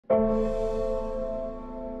Kung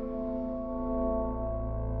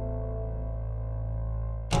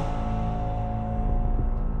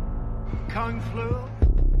flu?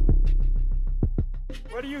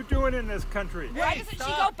 What are you doing in this country? Why doesn't she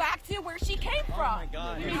go back to where she came from? Oh my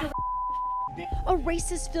God. A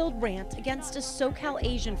racist-filled rant against a SoCal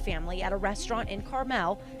Asian family at a restaurant in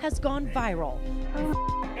Carmel has gone viral.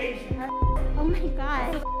 Oh my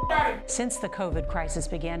God. Since the COVID crisis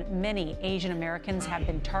began, many Asian Americans have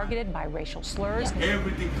been targeted by racial slurs.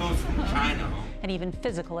 Everything comes from China. And even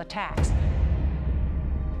physical attacks.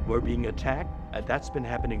 We're being attacked. That's been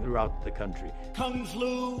happening throughout the country. Kung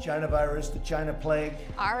flu. China virus, the China plague.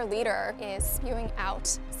 Our leader is spewing out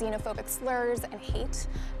xenophobic slurs and hate.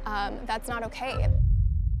 That's not okay.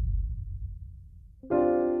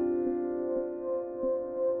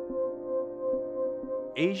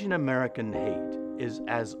 Asian American hate is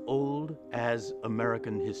as old as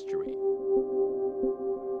American history.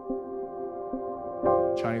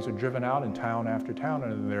 Chinese are driven out in town after town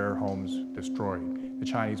and their homes destroyed. The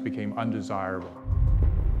Chinese became undesirable.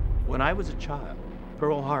 When I was a child,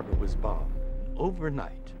 Pearl Harbor was bombed.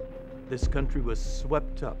 Overnight, this country was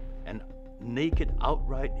swept up in naked,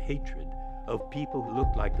 outright hatred of people who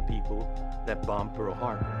looked like the people that bombed Pearl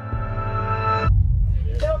Harbor.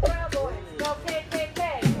 No Proud Boys, no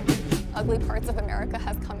KKK. Ugly parts of America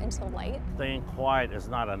have come into light. Staying quiet is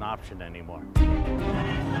not an option anymore.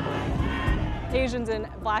 Asians and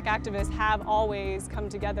Black activists have always come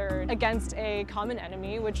together against a common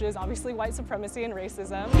enemy, which is obviously white supremacy and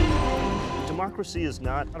racism. Democracy is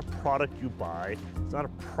not a product you buy, it's not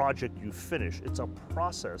a project you finish, it's a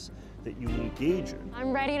process that you engage in.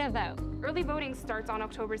 I'm ready to vote. Early voting starts on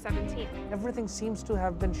October 17th. Everything seems to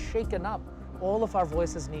have been shaken up. All of our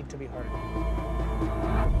voices need to be heard.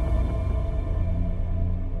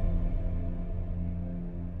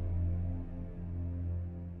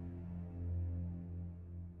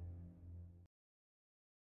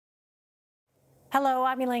 Hello,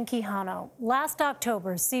 I'm Elaine Quijano. Last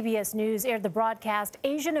October, CBS News aired the broadcast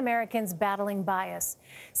Asian Americans Battling Bias.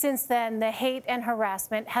 Since then, the hate and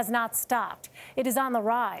harassment has not stopped. It is on the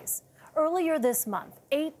rise. Earlier this month,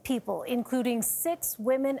 8 people, including 6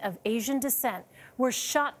 women of Asian descent, were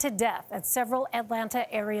shot to death at several Atlanta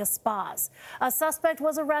area spas. A suspect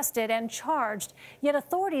was arrested and charged, yet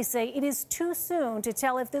authorities say it is too soon to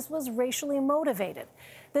tell if this was racially motivated.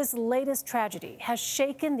 This latest tragedy has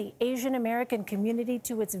shaken the Asian American community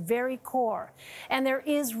to its very core, and there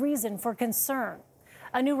is reason for concern.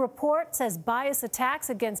 A new report says bias attacks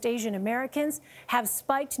against Asian Americans have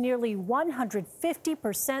spiked nearly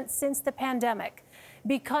 150% since the pandemic.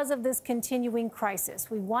 Because of this continuing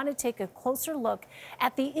crisis, we want to take a closer look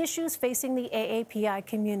at the issues facing the AAPI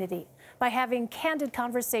community by having candid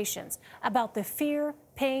conversations about the fear,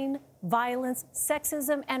 pain, violence,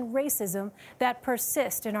 sexism, and racism that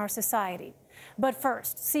persist in our society. But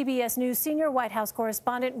first, CBS News senior White House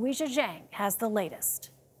correspondent Weijia Zhang has the latest.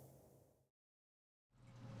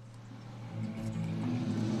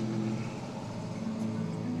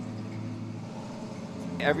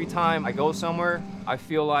 Every time I go somewhere, I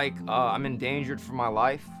feel like I'm endangered for my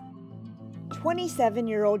life.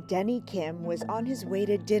 27-year-old Dae Kim was on his way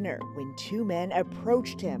to dinner when 2 men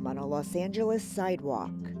approached him on a Los Angeles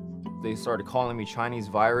sidewalk. They started calling me Chinese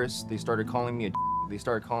virus. They started calling me they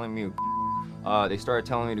started calling me they started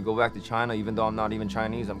telling me to go back to China even though I'm not even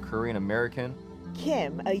Chinese, I'm Korean American.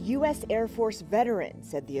 Kim, a U.S. Air Force veteran,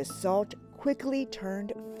 said the assault quickly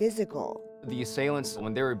turned physical. The assailants,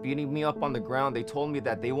 when they were beating me up on the ground, they told me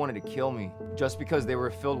that they wanted to kill me just because they were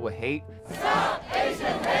filled with hate. Stop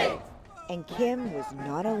Asian hate! And Kim was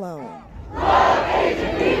not alone. Love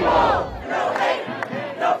Asian people! No hate,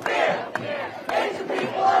 no fear! Asian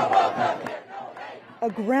people are welcome! A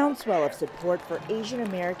groundswell of support for Asian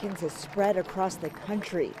Americans has spread across the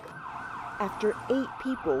country. After 8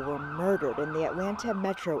 people were murdered in the Atlanta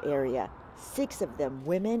metro area, 6 of them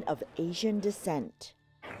women of Asian descent.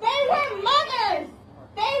 They were mothers!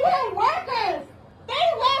 They were workers! They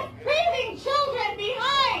left grieving children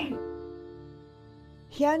behind!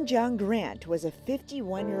 Hyunjung Grant was a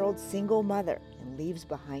 51-year-old single mother and leaves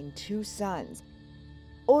behind 2 sons.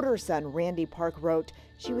 Older son Randy Park wrote,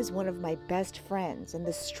 "She was one of my best friends and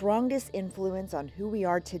the strongest influence on who we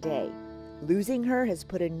are today. Losing her has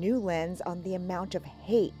put a new lens on the amount of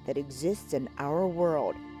hate that exists in our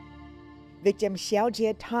world." Victim Xiao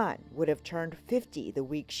Jie-tan would have turned 50 the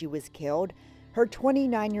week she was killed. Her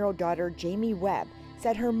 29-year-old daughter, Jamie Webb,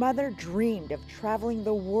 said her mother dreamed of traveling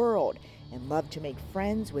the world and loved to make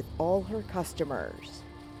friends with all her customers.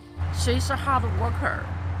 She's a hard worker.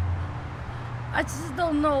 I just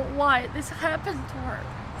don't know why this happened to her.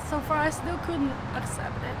 So far, I still couldn't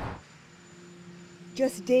accept it.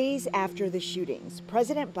 Just days after the shootings,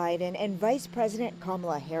 President Biden and Vice President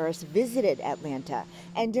Kamala Harris visited Atlanta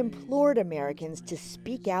and implored Americans to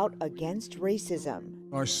speak out against racism.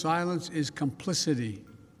 Our silence is complicity.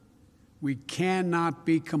 We cannot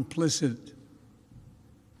be complicit.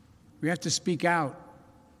 We have to speak out.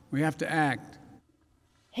 We have to act.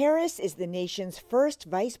 Harris is the nation's first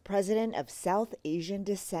vice president of South Asian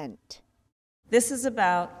descent. This is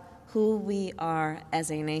about who we are as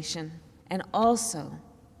a nation, and also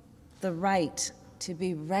the right to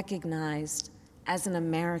be recognized as an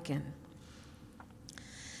American,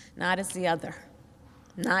 not as the other,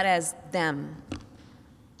 not as them,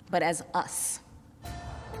 but as us.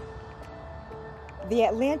 The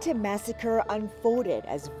Atlanta massacre unfolded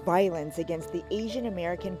as violence against the Asian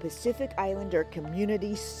American Pacific Islander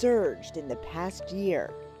community surged in the past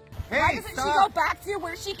year. Hey, why doesn't she go back to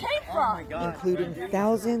where she came from? Including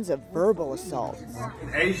thousands of verbal assaults.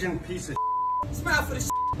 Asian piece of Smile for the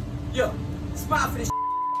yo, smile for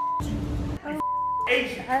the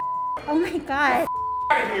Asian. Oh my God.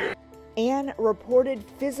 And reported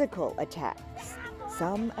physical attacks,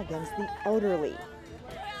 some against the elderly.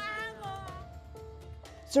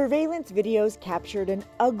 Surveillance videos captured an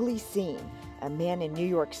ugly scene. A man in New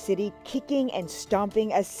York City kicking and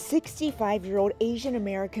stomping a 65-year-old Asian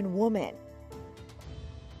American woman.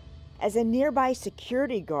 As a nearby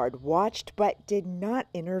security guard watched but did not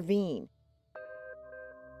intervene.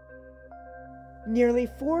 Nearly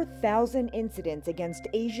 4,000 incidents against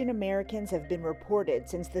Asian Americans have been reported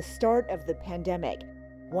since the start of the pandemic.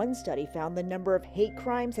 One study found the number of hate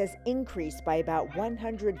crimes has increased by about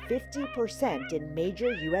 150% in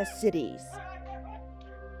major U.S. cities.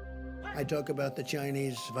 I talk about the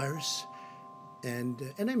Chinese virus, and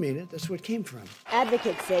I mean it. That's where it came from.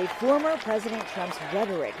 Advocates say former President Trump's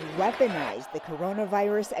rhetoric weaponized the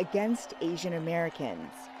coronavirus against Asian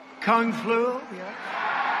Americans. Kung flu?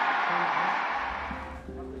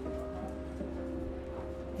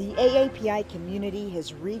 The AAPI community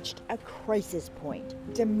has reached a crisis point,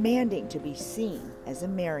 demanding to be seen as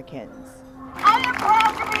Americans. I am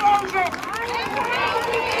proud to be Asian!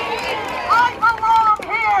 I belong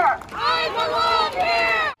here! I belong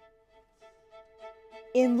here!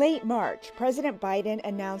 In late March, President Biden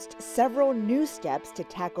announced several new steps to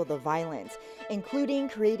tackle the violence, including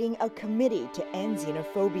creating a committee to end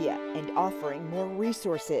xenophobia and offering more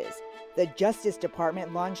resources. The Justice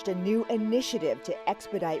Department launched a new initiative to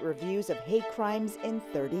expedite reviews of hate crimes in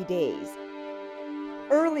 30 days.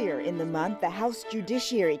 Earlier in the month, the House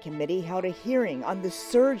Judiciary Committee held a hearing on the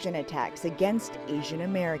surge in attacks against Asian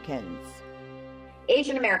Americans.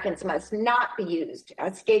 Asian Americans must not be used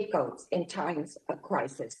as scapegoats in times of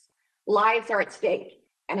crisis. Lives are at stake,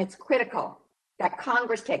 and it's critical that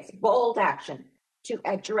Congress takes bold action to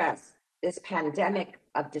address this pandemic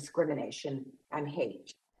of discrimination and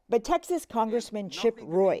hate. But Texas Congressman Chip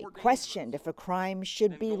Roy questioned if a crime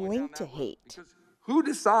should be linked to hate. Who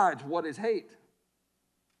decides what is hate?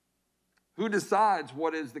 Who decides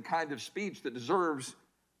what is the kind of speech that deserves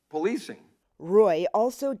policing? Roy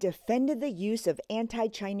also defended the use of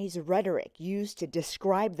anti-Chinese rhetoric used to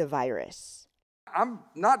describe the virus. I'm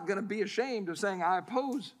not going to be ashamed of saying I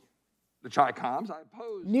oppose the Chi-Coms. I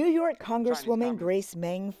oppose New York Congresswoman Grace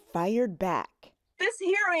Meng fired back. This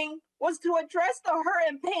hearing was to address the hurt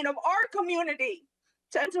and pain of our community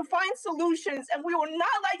and to find solutions, and we will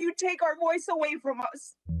not let you take our voice away from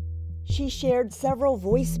us. She shared several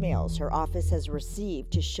voicemails her office has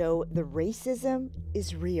received to show the racism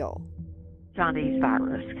is real. Chinese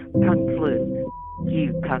virus, Kung flu,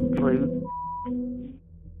 you Kung flu.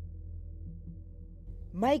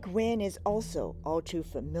 Mike Wynn is also all too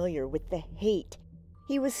familiar with the hate.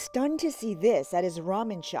 He was stunned to see this at his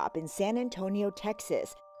ramen shop in San Antonio,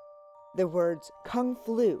 Texas. The words Kung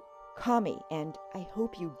flu, Kami, and I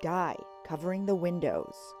hope you die covering the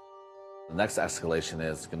windows. The next escalation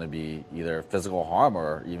is going to be either physical harm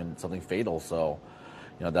or even something fatal. So,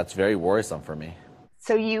 that's very worrisome for me.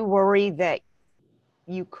 So you worry that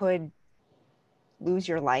you could lose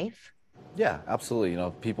your life? Yeah,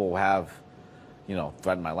 absolutely. People have,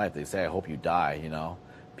 threatened my life. They say, I hope you die,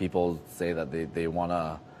 People say that they want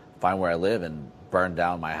to find where I live and burn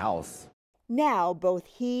down my house. Now, both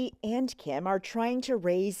he and Kim are trying to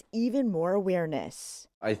raise even more awareness.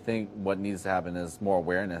 I think what needs to happen is more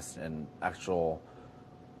awareness and actual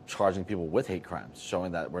charging people with hate crimes,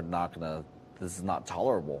 showing that this is not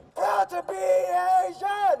tolerable. Proud to be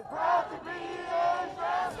Asian! Proud to be Asian!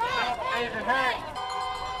 Stop Asian hate!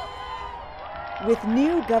 With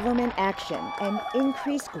new government action and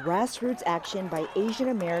increased grassroots action by Asian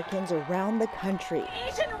Americans around the country,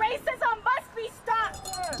 Asian racism must be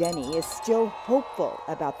stopped! Denny is still hopeful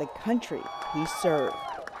about the country he served.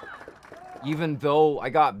 Even though I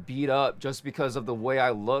got beat up just because of the way I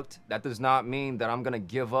looked, that does not mean that I'm gonna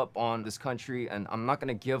give up on this country, and I'm not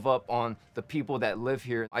gonna give up on the people that live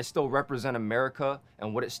here. I still represent America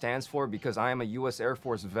and what it stands for because I am a U.S. Air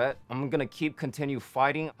Force vet. I'm gonna continue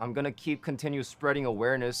fighting. I'm gonna continue spreading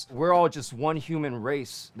awareness. We're all just one human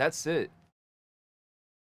race. That's it.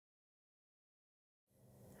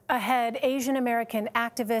 Ahead, Asian American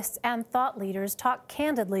activists and thought leaders talk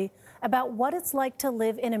candidly about what it's like to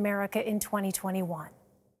live in America in 2021.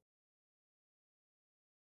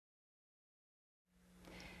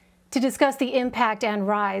 To discuss the impact and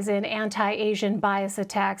rise in anti-Asian bias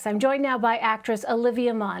attacks, I'm joined now by actress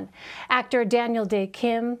Olivia Munn, actor Dae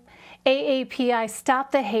Kim, AAPI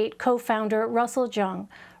Stop the Hate co-founder Russell Jung,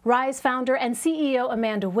 Rise founder and CEO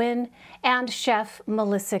Amanda Nguyen, and chef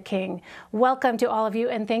Melissa King. Welcome to all of you,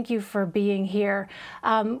 and thank you for being here.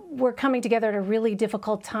 We're coming together at a really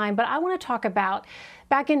difficult time, but I want to talk about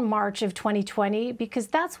back in March of 2020, because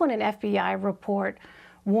that's when an FBI report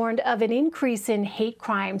warned of an increase in hate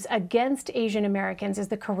crimes against Asian Americans as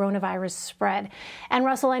the coronavirus spread. And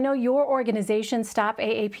Russell, I know your organization, Stop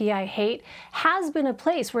AAPI Hate, has been a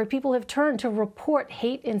place where people have turned to report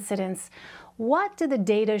hate incidents. What do the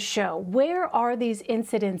data show? Where are these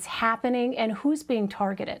incidents happening, and who's being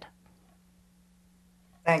targeted?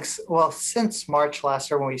 Thanks. Well, since March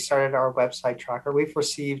last year when we started our website tracker, we've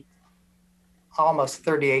received almost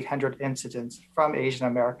 3,800 incidents from Asian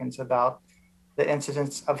Americans about the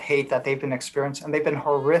incidents of hate that they've been experiencing, and they've been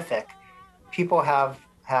horrific. People have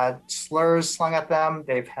had slurs slung at them.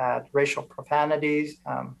 They've had racial profanities.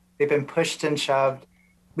 They've been pushed and shoved.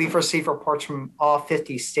 We've received reports from all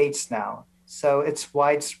 50 states now. So it's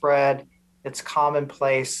widespread, it's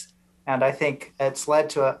commonplace, and I think it's led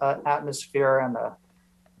to an atmosphere and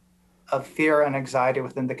of fear and anxiety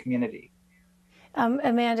within the community.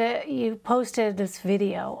 Amanda, you posted this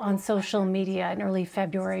video on social media in early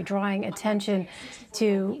February drawing attention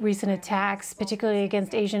to recent attacks, particularly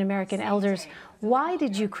against Asian American elders. Why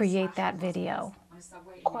did you create that video?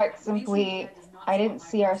 Quite simply, I didn't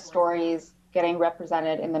see our stories getting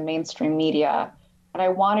represented in the mainstream media. And I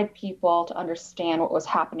wanted people to understand what was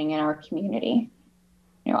happening in our community.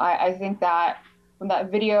 You know, I think that when that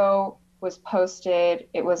video was posted,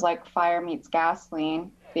 it was like fire meets gasoline,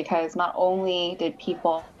 because not only did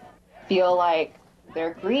people feel like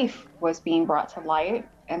their grief was being brought to light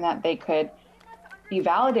and that they could be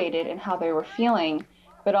validated in how they were feeling,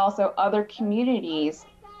 but also other communities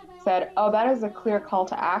said, oh, that is a clear call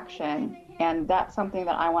to action, and that's something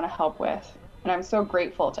that I want to help with. And I'm so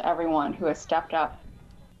grateful to everyone who has stepped up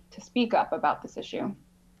to speak up about this issue.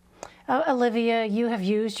 Olivia, you have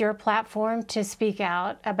used your platform to speak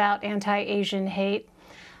out about anti-Asian hate.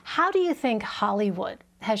 How do you think Hollywood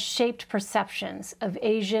has shaped perceptions of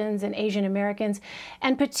Asians and Asian Americans,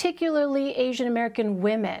 and particularly Asian American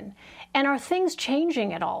women? And are things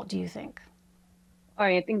changing at all, do you think?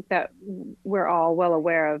 I think that we're all well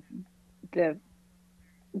aware of the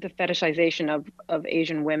fetishization of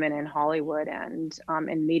Asian women in Hollywood and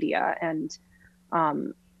in media. And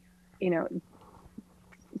you know,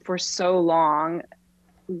 for so long,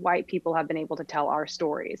 white people have been able to tell our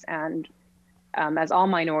stories. And as all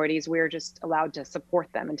minorities, we're just allowed to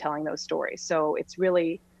support them in telling those stories. So it's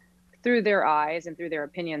really through their eyes and through their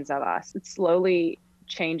opinions of us. It's slowly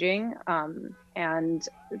changing. And,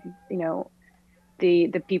 you know, the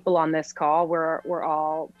people on this call, we're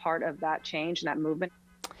all part of that change and that movement.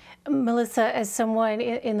 Melissa, as someone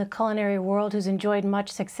in the culinary world who's enjoyed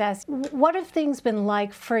much success, what have things been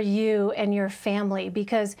like for you and your family?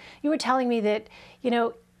 Because you were telling me that, you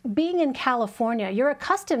know, being in California, you're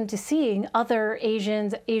accustomed to seeing other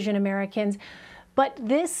Asians, Asian Americans, but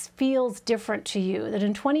this feels different to you, that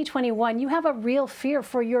in 2021, you have a real fear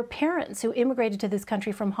for your parents who immigrated to this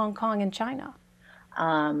country from Hong Kong and China.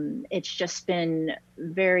 It's just been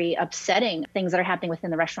very upsetting, things that are happening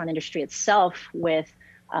within the restaurant industry itself with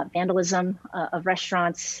vandalism of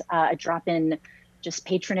restaurants, a drop in just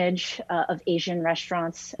patronage of Asian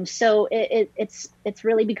restaurants. And so it's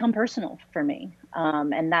really become personal for me.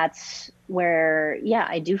 And that's where, yeah,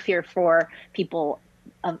 I do fear for people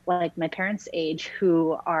of like my parents' age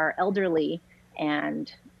who are elderly, and,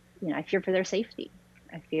 you know, I fear for their safety.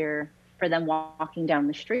 I fear for them walking down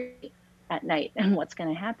the street at night and what's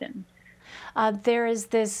going to happen. There is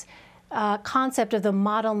this concept of the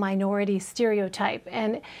model minority stereotype.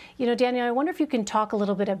 And, you know, Daniel, I wonder if you can talk a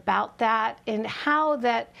little bit about that and how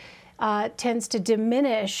that tends to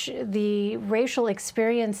diminish the racial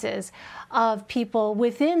experiences of people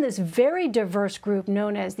within this very diverse group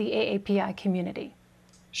known as the AAPI community.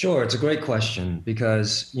 Sure, it's a great question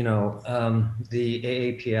because, the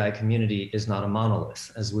AAPI community is not a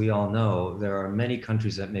monolith. As we all know, there are many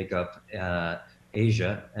countries that make up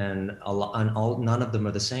Asia, and none of them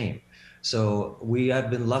are the same. So we have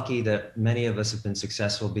been lucky that many of us have been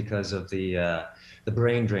successful because of the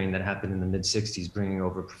brain drain that happened in the mid-'60s, bringing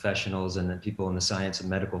over professionals and people in the science and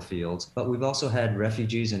medical fields. But we've also had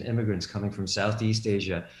refugees and immigrants coming from Southeast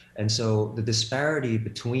Asia. And so the disparity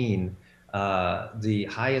between the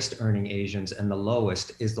highest earning Asians and the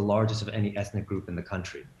lowest is the largest of any ethnic group in the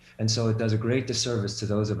country. And so it does a great disservice to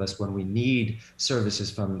those of us when we need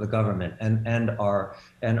services from the government and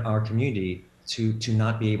our community to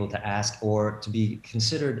not be able to ask or to be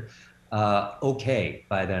considered okay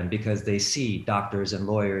by them because they see doctors and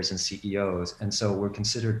lawyers and CEOs, and so we're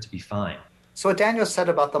considered to be fine. So what Daniel said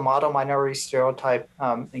about the model minority stereotype,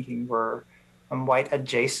 thinking we're white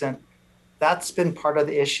adjacent, that's been part of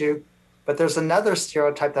the issue. But there's another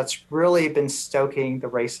stereotype that's really been stoking the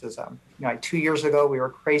racism. 2 years ago, we were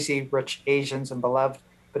crazy, rich Asians and beloved.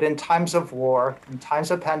 But in times of war, in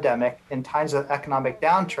times of pandemic, in times of economic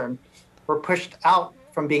downturn, we're pushed out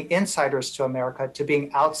from being insiders to America to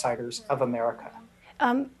being outsiders of America.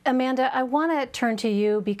 Amanda, I want to turn to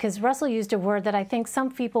you because Russell used a word that I think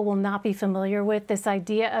some people will not be familiar with, this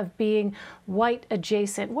idea of being white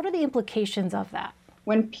adjacent. What are the implications of that?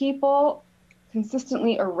 When people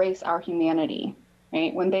consistently erase our humanity,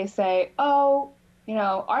 right? When they say, oh,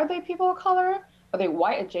 are they people of color? Are they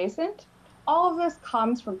white adjacent? All of this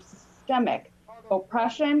comes from systemic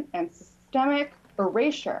oppression and systemic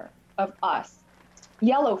erasure of us.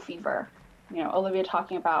 Yellow fever, Olivia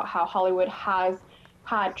talking about how Hollywood has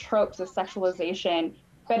had tropes of sexualization,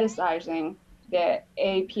 fetishizing the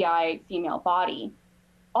API female body.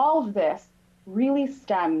 All of this really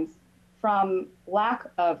stems from lack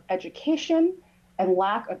of education and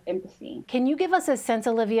lack of empathy. Can you give us a sense,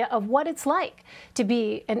 Olivia, of what it's like to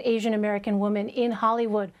be an Asian American woman in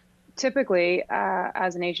Hollywood? Typically,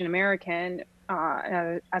 as an Asian American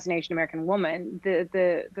woman,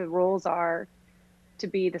 the roles are to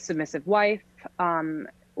be the submissive wife,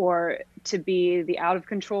 or to be the out of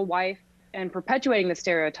control wife, and perpetuating the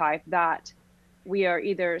stereotype that we are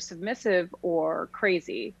either submissive or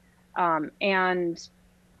crazy. And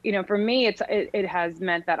for me, it has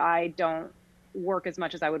meant that I don't work as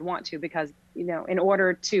much as I would want to because, in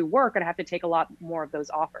order to work, I'd have to take a lot more of those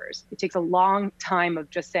offers. It takes a long time of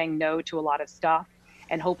just saying no to a lot of stuff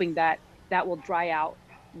and hoping that that will dry out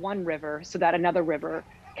one river so that another river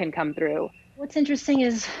can come through. What's interesting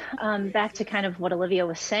is back to kind of what Olivia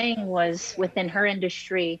was saying was within her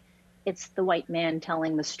industry, it's the white man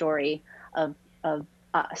telling the story of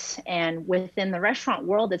us. And within the restaurant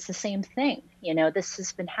world, it's the same thing. This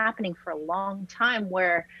has been happening for a long time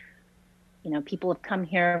where, people have come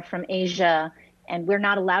here from Asia and we're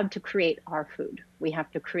not allowed to create our food. We have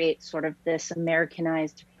to create sort of this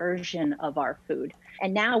Americanized version of our food.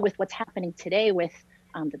 And now with what's happening today with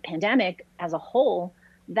the pandemic as a whole,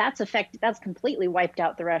 that's completely wiped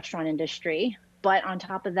out the restaurant industry. But on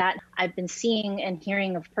top of that, I've been seeing and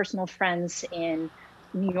hearing of personal friends in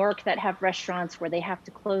New York that have restaurants where they have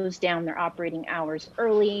to close down their operating hours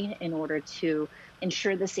early in order to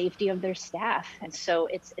ensure the safety of their staff. And so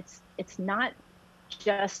it's not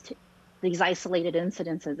just these isolated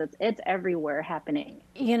incidences, it's everywhere happening.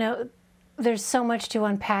 There's so much to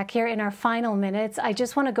unpack here. In our final minutes, I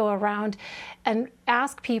just want to go around and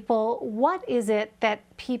ask people, what is it that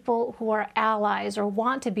people who are allies or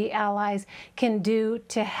want to be allies can do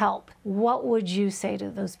to help? What would you say to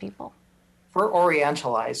those people? We're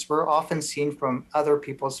Orientalized. We're often seen from other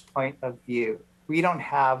people's point of view. We don't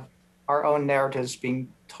have our own narratives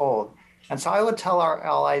being told. And so I would tell our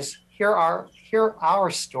allies, hear our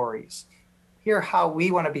stories. Hear how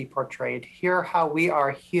we want to be portrayed. Hear how we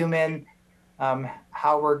are human,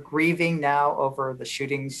 how we're grieving now over the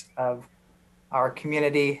shootings of our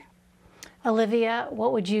community. Olivia,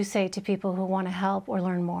 what would you say to people who want to help or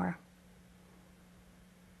learn more?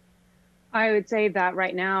 I would say that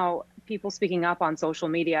right now, people speaking up on social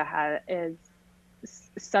media is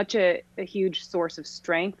such a huge source of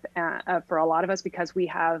strength for a lot of us, because we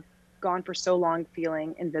have gone for so long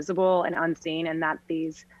feeling invisible and unseen, and that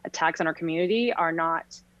these attacks on our community are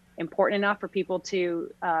not important enough for people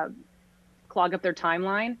to clog up their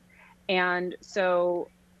timeline. And so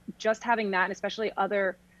just having that, and especially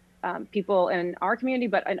other people in our community,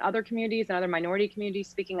 but in other communities and other minority communities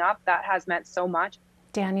speaking up, that has meant so much.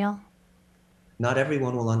 Daniel? Not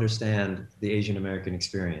everyone will understand the Asian American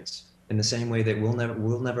experience. in the same way that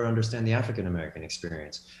we'll never understand the African American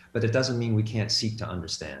experience. But it doesn't mean we can't seek to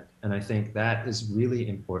understand. And I think that is really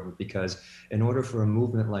important, because in order for a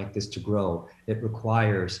movement like this to grow, it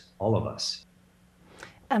requires all of us.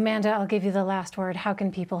 Amanda, I'll give you the last word. How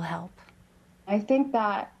can people help? I think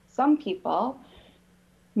that some people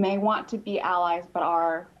may want to be allies but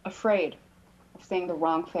are afraid of saying the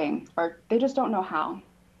wrong thing, or they just don't know how.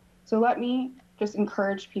 So let me just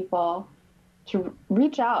encourage people to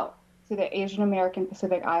reach out to the Asian American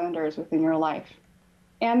Pacific Islanders within your life,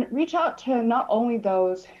 and reach out to not only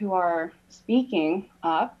those who are speaking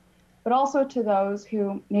up, but also to those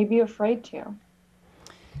who may be afraid to.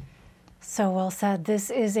 So well said. This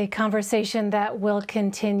is a conversation that will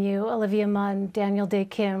continue. Olivia Munn, Daniel Dae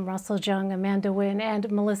Kim, Russell Jung, Amanda Nguyen,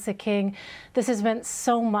 and Melissa King. This has meant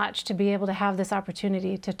so much to be able to have this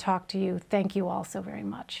opportunity to talk to you. Thank you all so very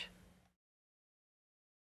much.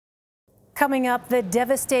 Coming up, the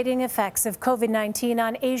devastating effects of COVID-19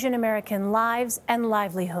 on Asian American lives and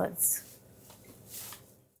livelihoods.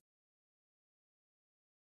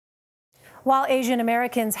 While Asian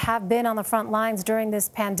Americans have been on the front lines during this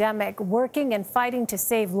pandemic, working and fighting to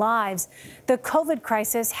save lives, the COVID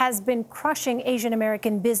crisis has been crushing Asian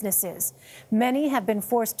American businesses. Many have been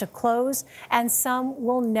forced to close, and some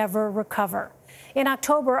will never recover. In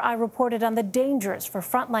October, I reported on the dangers for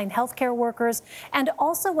frontline healthcare workers, and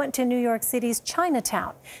also went to New York City's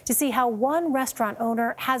Chinatown to see how one restaurant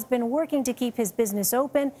owner has been working to keep his business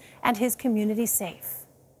open and his community safe.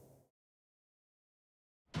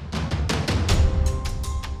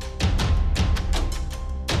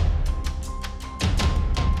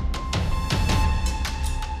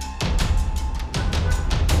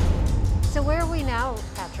 So where are we now,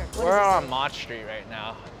 Patrick? We're on Mott Street right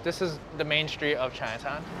now. This is the main street of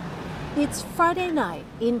Chinatown. It's Friday night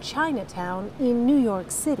in Chinatown in New York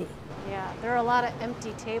City. Yeah, there are a lot of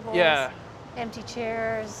empty tables, empty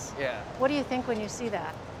chairs. Yeah. What do you think when you see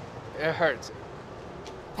that? It hurts.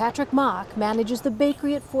 Patrick Mock manages the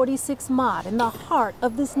bakery at 46 Mott in the heart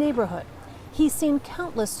of this neighborhood. He's seen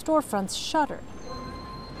countless storefronts shuttered.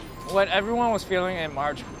 When everyone was feeling it in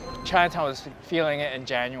March, Chinatown was feeling it in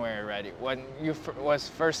January already. When you was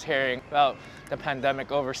first hearing about the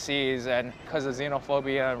pandemic overseas, and because of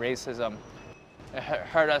xenophobia and racism, it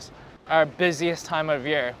hurt us our busiest time of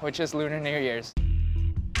year, which is Lunar New Year's.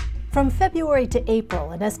 From February to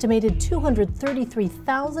April, an estimated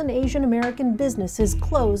 233,000 Asian American businesses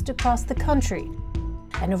closed across the country.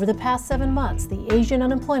 And over the past 7 months, the Asian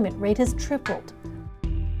unemployment rate has tripled.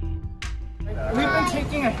 We've been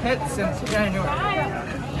taking a hit since January.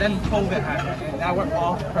 Then COVID happened, and now we're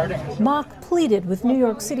all hurting. Mock pleaded with New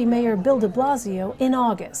York City Mayor Bill de Blasio in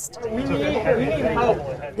August. We need help.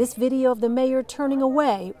 This video of the mayor turning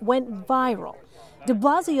away went viral. De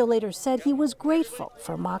Blasio later said he was grateful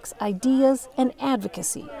for Mock's ideas and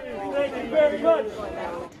advocacy. Thank you very much.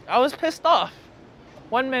 I was pissed off.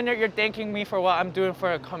 1 minute you're thanking me for what I'm doing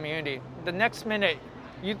for a community. The next minute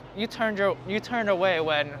you turned away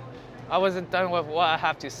when I wasn't done with what I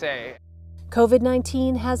have to say.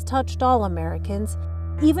 COVID-19 has touched all Americans,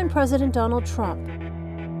 even President Donald Trump.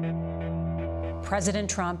 President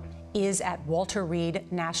Trump is at Walter Reed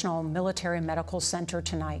National Military Medical Center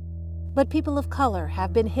tonight. But people of color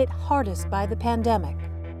have been hit hardest by the pandemic.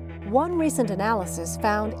 One recent analysis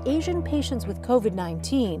found Asian patients with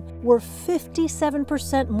COVID-19 were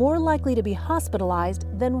 57% more likely to be hospitalized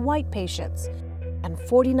than white patients, and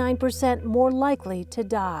 49% more likely to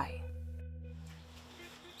die.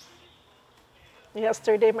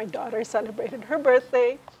 Yesterday, my daughter celebrated her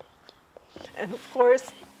birthday. And of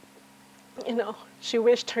course, she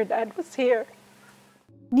wished her dad was here.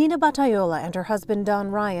 Nina Batayola and her husband Don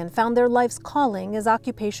Ryan found their life's calling as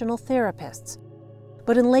occupational therapists.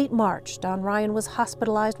 But in late March, Don Ryan was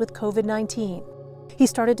hospitalized with COVID-19. He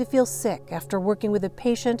started to feel sick after working with a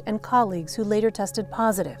patient and colleagues who later tested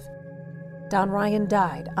positive. Don Ryan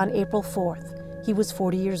died on April 4th. He was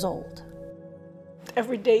 40 years old.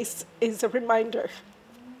 Every day is a reminder.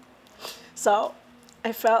 So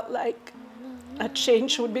I felt like a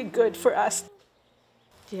change would be good for us.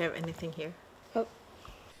 Do you have anything here?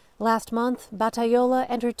 Last month, Batayola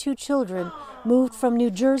and her 2 children moved from New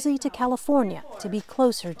Jersey to California to be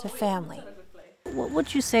closer to family. What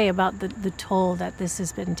would you say about the toll that this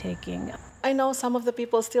has been taking? I know some of the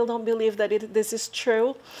people still don't believe that this is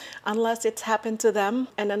true unless it's happened to them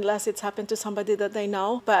and unless it's happened to somebody that they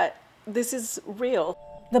know, but this is real.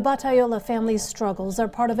 The Batayola family's struggles are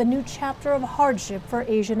part of a new chapter of hardship for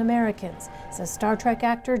Asian Americans, says Star Trek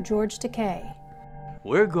actor George Takei.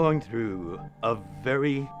 We're going through a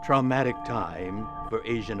very traumatic time for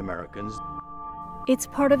Asian Americans. It's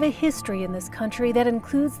part of a history in this country that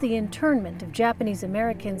includes the internment of Japanese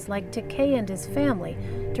Americans like Takei and his family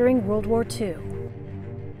during World War II.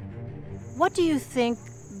 What do you think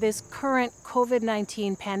this current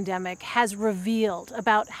COVID-19 pandemic has revealed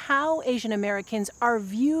about how Asian Americans are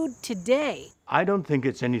viewed today? I don't think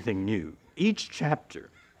it's anything new. Each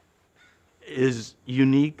chapter is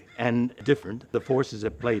unique and different, the forces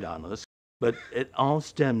that played on us, but it all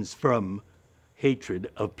stems from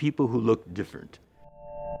hatred of people who look different.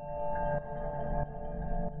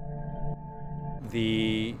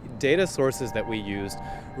 The data sources that we used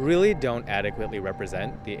really don't adequately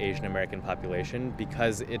represent the Asian American population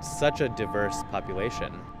because it's such a diverse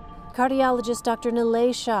population. Cardiologist Dr.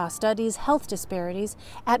 Nilay Shah studies health disparities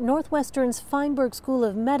at Northwestern's Feinberg School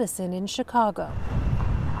of Medicine in Chicago.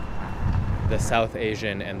 The South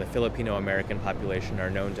Asian and the Filipino American population are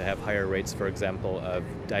known to have higher rates, for example, of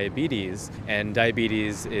diabetes, and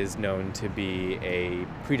diabetes is known to be a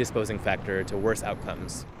predisposing factor to worse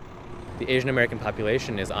outcomes. The Asian American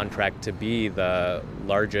population is on track to be the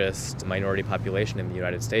largest minority population in the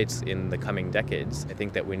United States in the coming decades. I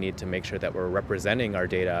think that we need to make sure that we're representing our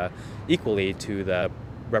data equally to the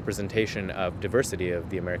representation of diversity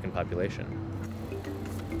of the American population.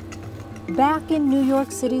 Back in New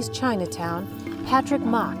York City's Chinatown, Patrick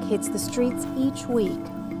Mock hits the streets each week,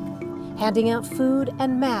 handing out food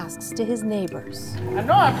and masks to his neighbors. I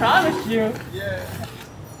know, I promised you. Yeah.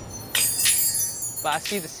 But I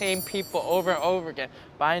see the same people over and over again,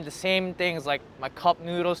 buying the same things like my cup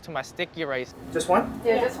noodles to my sticky rice. Just one?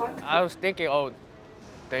 Yeah, just one. I was thinking, oh,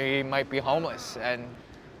 they might be homeless. And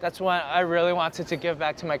that's when I really wanted to give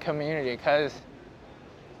back to my community, because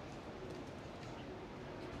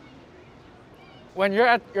when you're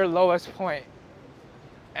at your lowest point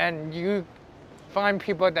and you find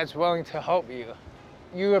people that's willing to help you,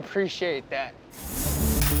 you appreciate that.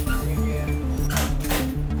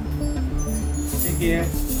 Yeah.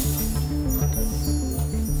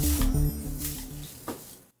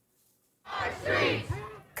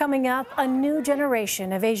 Coming up, a new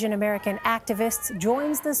generation of Asian American activists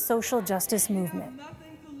joins the social justice movement.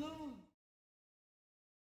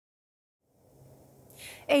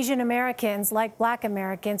 Asian Americans, like Black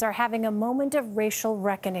Americans, are having a moment of racial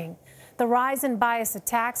reckoning. The rise in bias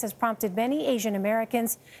attacks has prompted many Asian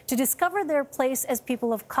Americans to discover their place as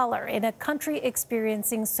people of color in a country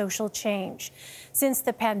experiencing social change. Since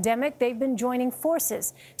the pandemic, they've been joining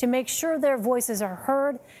forces to make sure their voices are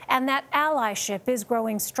heard and that allyship is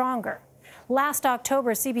growing stronger. Last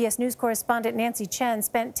October, CBS News correspondent Nancy Chen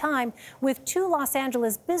spent time with two Los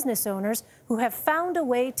Angeles business owners who have found a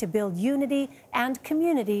way to build unity and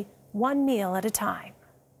community one meal at a time.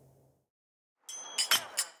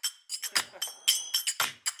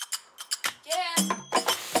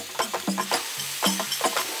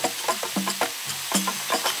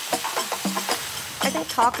 I think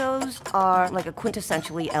tacos are like a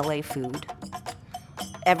quintessentially LA food.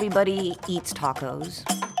 Everybody eats tacos.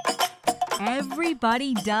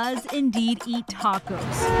 Everybody does indeed eat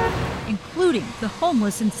tacos, including the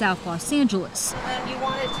homeless in South Los Angeles. And you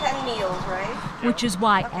wanted 10 meals, right? Which is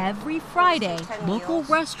why every Friday, local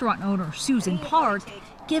restaurant owner Susan Park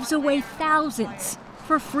gives away thousands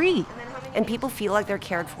for free. And people feel like they're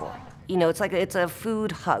cared for. You know, it's a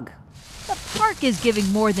food hug. The park is giving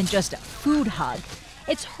more than just a food hug.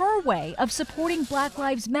 It's her way of supporting Black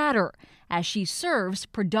Lives Matter as she serves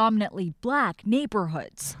predominantly Black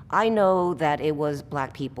neighborhoods. I know that it was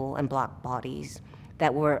Black people and Black bodies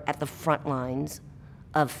that were at the front lines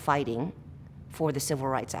of fighting for the Civil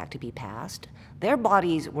Rights Act to be passed. Their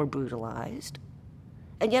bodies were brutalized,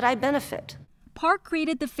 and yet I benefit. Park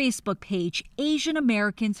created the Facebook page Asian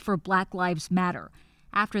Americans for Black Lives Matter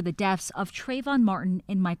after the deaths of Trayvon Martin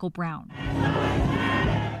and Michael Brown.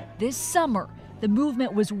 This summer, the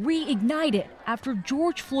movement was reignited after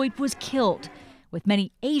George Floyd was killed, with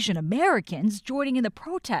many Asian Americans joining in the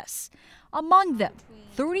protests. Among them,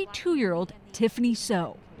 32-year-old Tiffany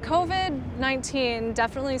So. COVID-19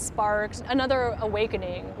 definitely sparked another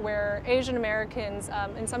awakening where Asian Americans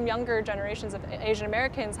and some younger generations of Asian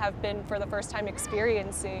Americans have been for the first time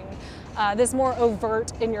experiencing this more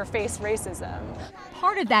overt in-your-face racism.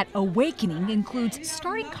 Part of that awakening includes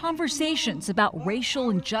starting conversations about racial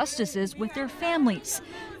injustices with their families,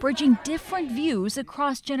 bridging different views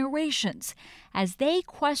across generations as they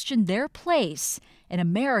question their place in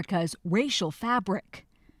America's racial fabric.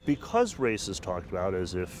 Because race is talked about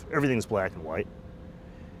as if everything's black and white,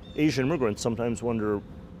 Asian immigrants sometimes wonder,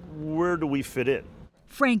 where do we fit in?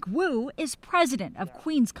 Frank Wu is president of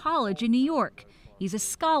Queens College in New York. He's a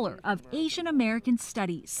scholar of Asian American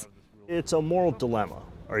studies. It's a moral dilemma.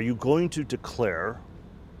 Are you going to declare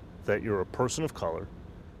that you're a person of color,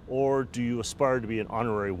 or do you aspire to be an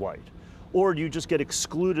honorary white? Or do you just get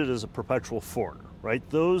excluded as a perpetual foreigner, right?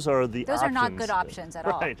 Those are the options. Those are not good options at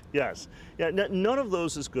all. Right, yes. Yeah, none of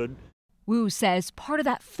those is good. Wu says part of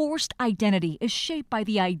that forced identity is shaped by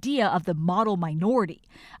the idea of the model minority,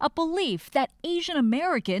 a belief that Asian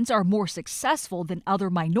Americans are more successful than other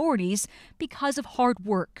minorities because of hard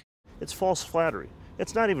work. It's false flattery.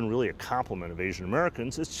 It's not even really a compliment of Asian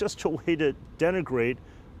Americans. It's just a way to denigrate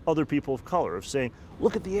other people of color, of saying,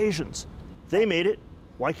 look at the Asians. They made it.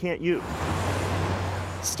 Why can't you?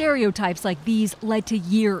 Stereotypes like these led to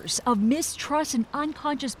years of mistrust and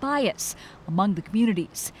unconscious bias among the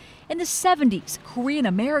communities. In the 70s, Korean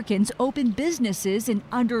Americans opened businesses in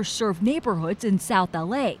underserved neighborhoods in South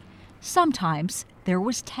LA. Sometimes there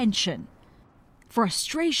was tension.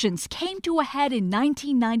 Frustrations came to a head in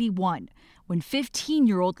 1991 when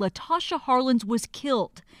 15-year-old Latasha Harlins was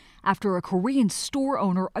killed after a Korean store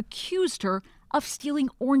owner accused her of stealing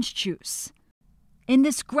orange juice. In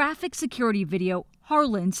this graphic security video,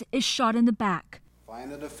 Harlins is shot in the back.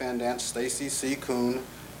 Find the defendant, Stacy C. Kuhn,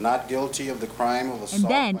 not guilty of the crime of assault.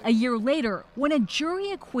 And then, a year later, when a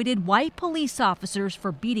jury acquitted white police officers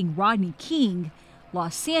for beating Rodney King,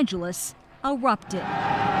 Los Angeles erupted.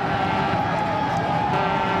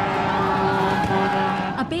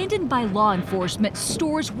 Abandoned by law enforcement,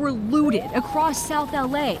 stores were looted across South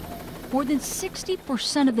LA. More than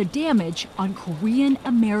 60% of the damage on Korean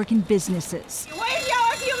American businesses. Where's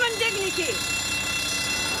your human dignity?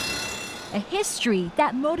 A history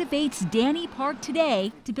that motivates Danny Park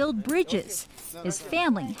today to build bridges. His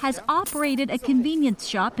family has operated a convenience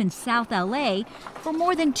shop in South LA for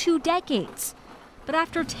more than 2 decades. But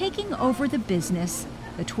after taking over the business,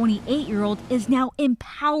 the 28-year-old is now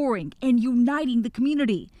empowering and uniting the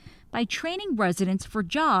community by training residents for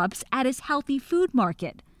jobs at his healthy food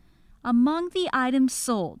market. Among the items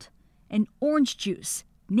sold, an orange juice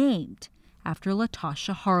named after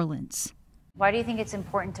Latasha Harlins. Why do you think it's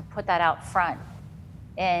important to put that out front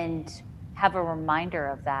and have a reminder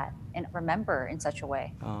of that and remember in such a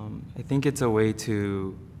way? I think it's a way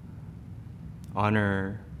to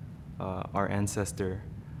honor our ancestor,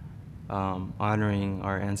 honoring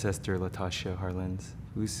our ancestor Latasha Harlins,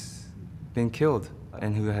 who's been killed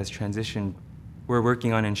and who has transitioned. We're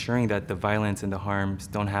working on ensuring that the violence and the harms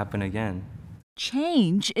don't happen again.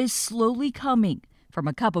 Change is slowly coming, from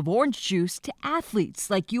a cup of orange juice to athletes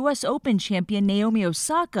like U.S. Open champion Naomi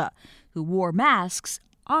Osaka, who wore masks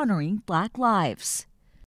honoring Black lives.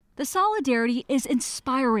 The solidarity is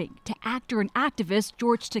inspiring to actor and activist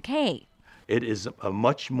George Takei. It is a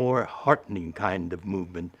much more heartening kind of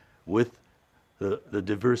movement with the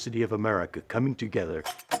diversity of America coming together.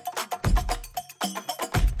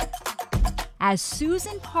 As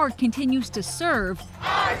Susan Park continues to serve,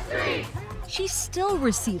 she still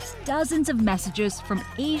receives dozens of messages from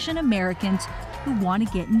Asian Americans who want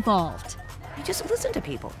to get involved. You just listen to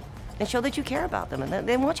people and show that you care about them and that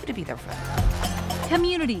they want you to be their friend.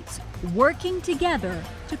 Communities working together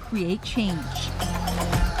to create change.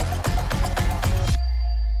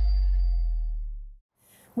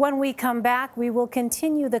 When we come back, we will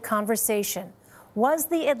continue the conversation. Was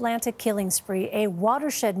the Atlanta killing spree a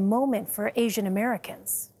watershed moment for Asian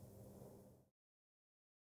Americans?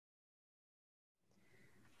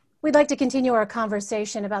 We'd like to continue our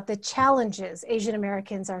conversation about the challenges Asian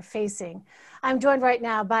Americans are facing. I'm joined right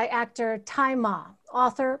now by actor Tai Ma,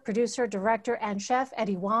 author, producer, director, and chef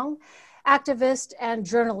Eddie Wong, activist and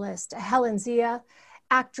journalist Helen Zia,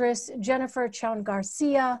 actress Jennifer Chon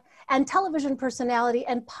Garcia, and television personality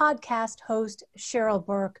and podcast host Cheryl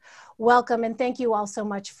Burke. Welcome, and thank you all so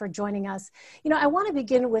much for joining us. You know, I want to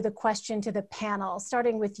begin with a question to the panel,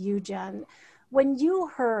 starting with you, Jen. When you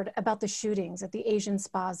heard about the shootings at the Asian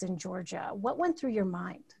spas in Georgia, what went through your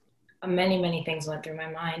mind? Many things went through my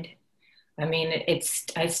mind. I mean,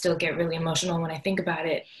 I still get really emotional when I think about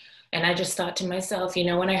it. And I just thought to myself, you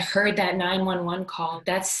know, when I heard that 911 call,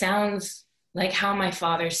 that sounds like how my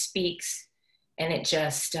father speaks. And it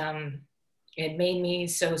just, it made me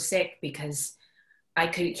so sick because I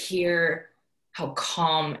could hear how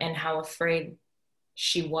calm and how afraid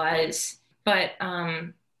she was. But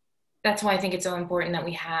that's why I think it's so important that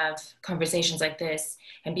we have conversations like this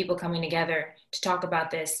and people coming together to talk about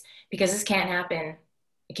this, because this can't happen.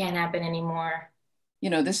 It can't happen anymore. You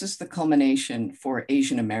know, this is the culmination for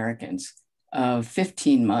Asian Americans of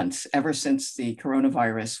 15 months, ever since the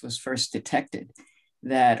coronavirus was first detected,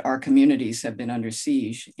 that our communities have been under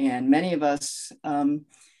siege. And many of us,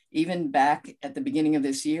 even back at the beginning of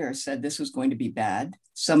this year, said this was going to be bad.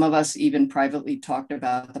 Some of us even privately talked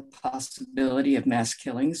about the possibility of mass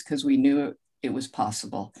killings because we knew it was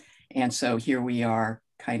possible. And so here we are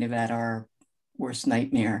kind of at our worst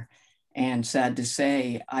nightmare. And sad to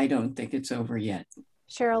say, I don't think it's over yet.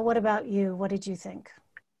 Cheryl, what about you? What did you think?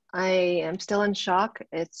 I am still in shock.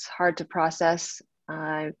 It's hard to process.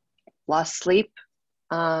 I lost sleep.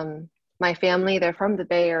 My family, they're from the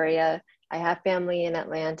Bay Area. I have family in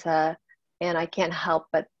Atlanta, and I can't help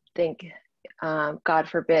but think, God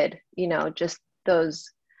forbid, you know, just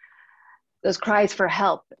those cries for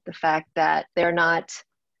help, the fact that they're not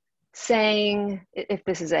saying if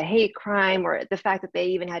this is a hate crime, or the fact that they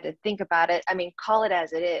even had to think about it. I mean, call it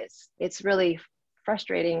as it is. It's really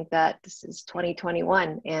frustrating that this is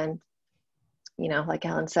 2021, and, you know, like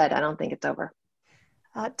Helen said, I don't think it's over.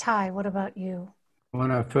 Ty, what about you? When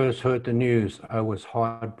I first heard the news, I was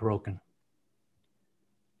heartbroken.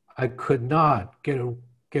 I could not get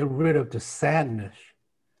rid of the sadness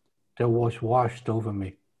that was washed over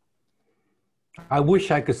me. I wish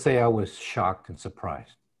I could say I was shocked and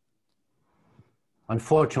surprised.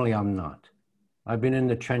 Unfortunately, I'm not. I've been in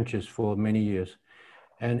the trenches for many years,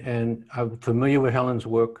 and I'm familiar with Helen's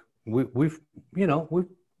work. We've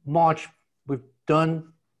marched, we've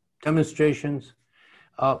done demonstrations.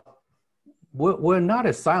 We're not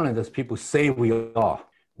as silent as people say we are.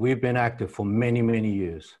 We've been active for many, many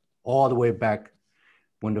years, all the way back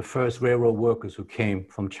when the first railroad workers who came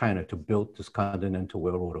from China to build this continental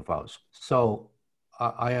railroad of ours. So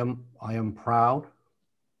I am proud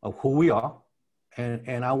of who we are.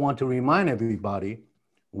 And I want to remind everybody,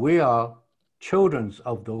 we are children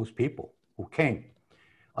of those people who came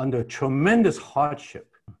under tremendous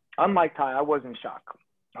hardship. Unlike Ty, I was in shock.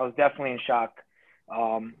 I was definitely in shock.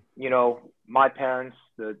 You know, my parents,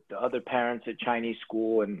 the other parents at Chinese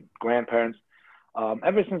school and grandparents,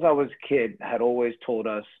 ever since I was a kid, had always told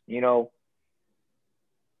us, you know,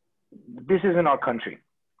 this isn't our country.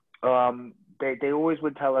 They always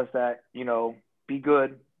would tell us that, you know, be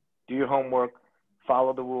good, do your homework,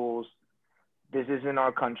 follow the rules. This isn't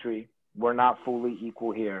our country. We're not fully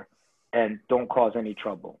equal here. And don't cause any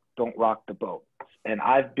trouble. Don't rock the boat. And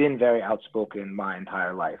I've been very outspoken my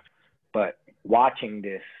entire life. But watching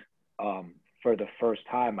this for the first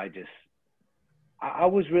time, I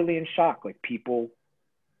was really in shock. Like, people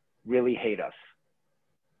really hate us,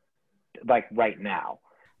 like right now.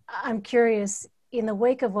 I'm curious, in the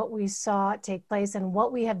wake of what we saw take place and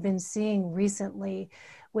what we have been seeing recently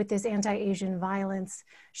with this anti-Asian violence,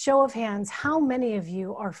 show of hands, how many of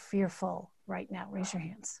you are fearful right now? Raise your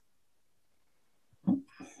hands.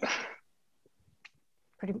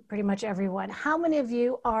 Pretty much everyone. How many of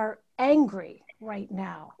you are angry right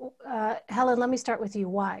now? Helen, let me start with you.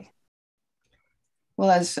 Why?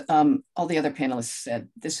 Well, as all the other panelists said,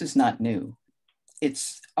 this is not new.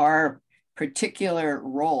 It's our particular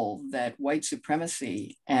role that white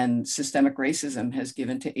supremacy and systemic racism has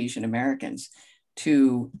given to Asian Americans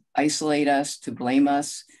to isolate us, to blame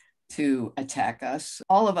us, to attack us.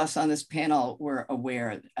 All of us on this panel were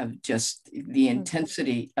aware of just the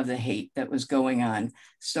intensity of the hate that was going on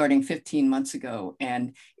starting 15 months ago.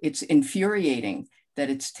 And it's infuriating that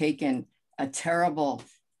it's taken a terrible,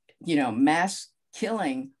 you know, mass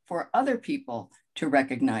killing for other people to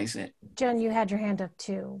recognize it. Jen, you had your hand up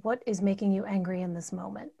too. What is making you angry in this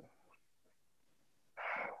moment?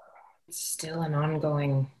 It's still an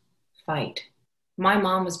ongoing fight. My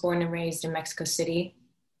mom was born and raised in Mexico City,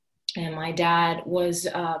 and my dad was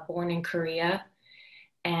born in Korea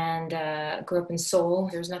and grew up in Seoul.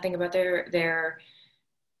 There's nothing about their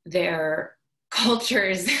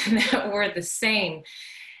cultures that were the same.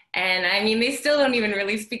 And I mean, they still don't even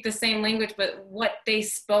really speak the same language, but what they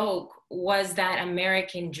spoke was that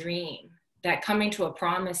American dream, that coming to a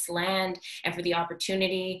promised land, and for the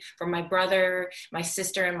opportunity for my brother, my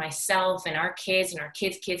sister, and myself, and our kids, and our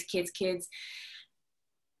kids.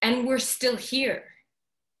 And we're still here.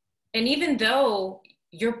 And even though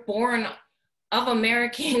you're born of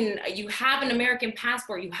American, you have an American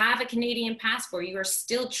passport, you have a Canadian passport, you are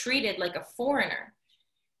still treated like a foreigner.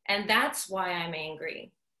 And that's why I'm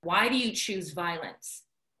angry. Why do you choose violence?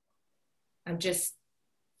 I'm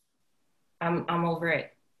over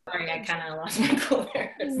it. Sorry, I kind of lost my cool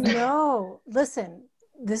there. No, listen,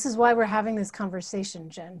 this is why we're having this conversation,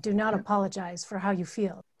 Jen. Do not apologize for how you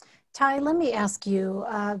feel. Ty, let me ask you,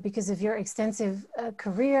 because of your extensive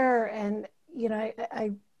career, and you know,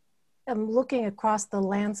 I am looking across the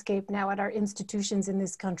landscape now at our institutions in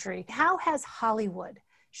this country. How has Hollywood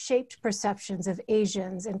shaped perceptions of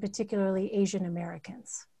Asians, and particularly Asian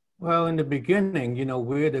Americans? Well, in the beginning, you know,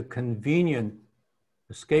 we're the convenient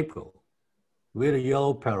scapegoat. We're the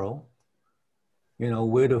yellow peril. You know,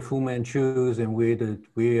 we're the Fu Manchus, and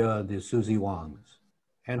we are the Susie Wangs.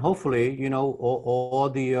 And hopefully, you know, all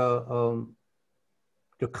the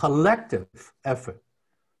collective effort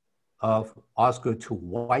of Oscar to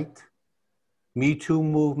white, Me Too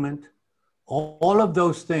movement, all of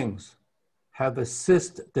those things have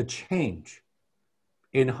assisted the change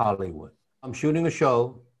in Hollywood. I'm shooting a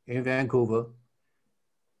show in Vancouver,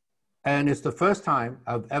 and it's the first time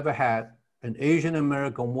I've ever had an Asian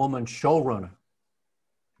American woman showrunner,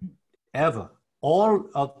 ever. All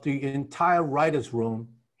of the entire writer's room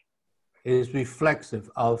is reflexive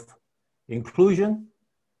of inclusion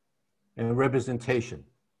and representation.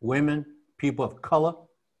 Women, people of color,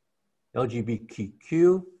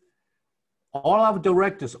 LGBTQ. All our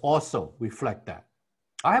directors also reflect that.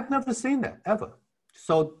 I have never seen that, ever.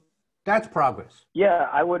 So that's progress. Yeah,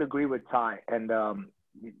 I would agree with Ty. And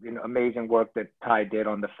amazing work that Ty did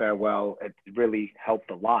on The Farewell. It really helped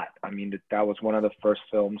a lot. I mean, that was one of the first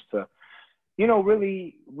films to,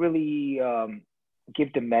 really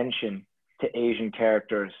give dimension to Asian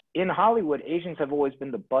characters. In Hollywood, Asians have always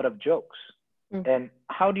been the butt of jokes. And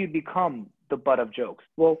how do you become the butt of jokes?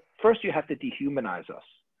 Well, first you have to dehumanize us.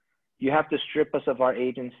 You have to strip us of our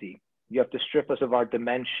agency. You have to strip us of our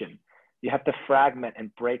dimension. You have to fragment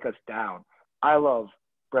and break us down. I love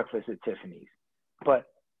Breakfast at Tiffany's, but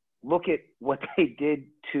look at what they did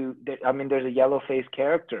to, there's a yellow-faced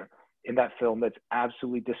character in that film that's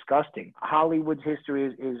absolutely disgusting. Hollywood's history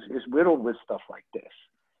is riddled with stuff like this,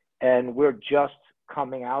 and we're just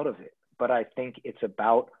coming out of it. But I think it's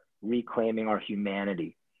about reclaiming our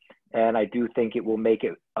humanity. And I do think it will make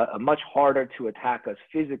it much harder to attack us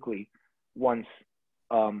physically once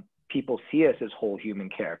people see us as whole human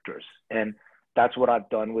characters. And that's what I've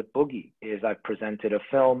done with Boogie, is I've presented a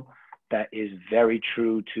film that is very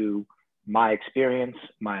true to my experience,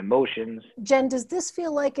 my emotions. Jen, does this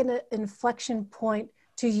feel like an inflection point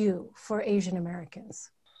to you for Asian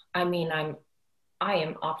Americans? I mean, I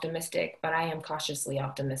am optimistic, but I am cautiously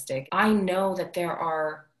optimistic. I know that there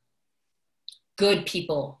are good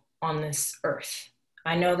people on this earth.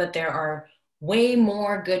 I know that there are way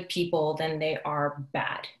more good people than they are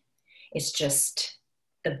bad. It's just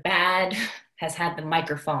the bad has had the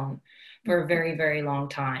microphone for a very, very long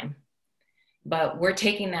time. But we're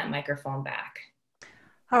taking that microphone back.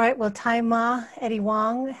 All right, well, Tai Ma, Eddie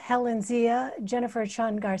Wong, Helen Zia, Jennifer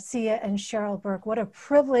Chun Garcia, and Cheryl Burke, what a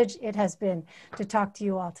privilege it has been to talk to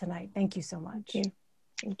you all tonight. Thank you so much.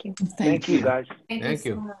 Thank you. Thank you, guys. Thank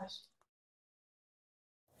you so much.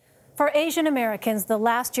 For Asian Americans, the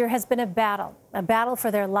last year has been a battle for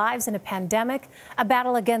their lives in a pandemic, a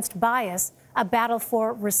battle against bias, a battle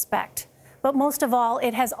for respect. But most of all,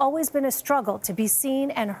 it has always been a struggle to be seen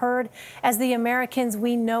and heard as the Americans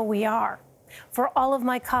we know we are. For all of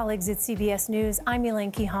my colleagues at CBS News, I'm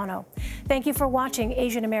Elaine Quijano. Thank you for watching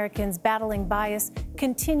Asian Americans Battling Bias,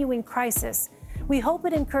 Continuing Crisis. We hope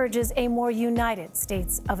it encourages a more united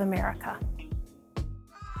States of America.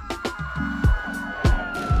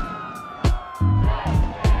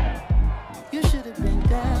 You should have been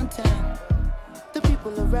downtown. The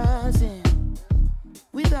people are rising.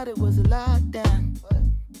 We thought it was a lockdown.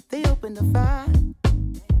 They opened the fire.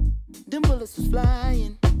 Them bullets was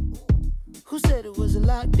flying. Who said it was a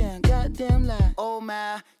lockdown? Goddamn lie. Oh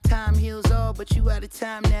my, time heals all, but you out of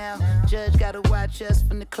time now. Judge gotta watch us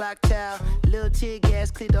from the clock tower. Little tear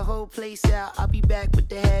gas cleared the whole place out. I'll be back with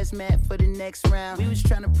the hazmat for the next round. We was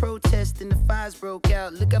trying to protest and the fires broke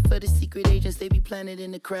out. Look out for the secret agents, they be planted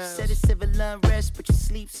in the crowd. Said it's civil unrest, but you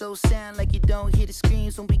sleep so sound like you don't hear the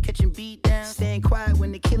screams when we catching beat down. Staying quiet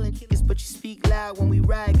when they killing niggas, but you speak loud when we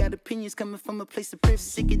ride. Got opinions coming from a place of privilege.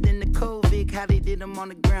 Sicker than the COVID, how they did them on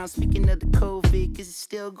the ground. Speaking of the COVID, is it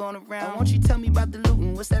still going around? Won't you tell me about the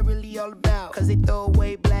looting? What's that really all about? Cause they throw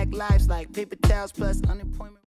away black lives like paper towels plus unemployment.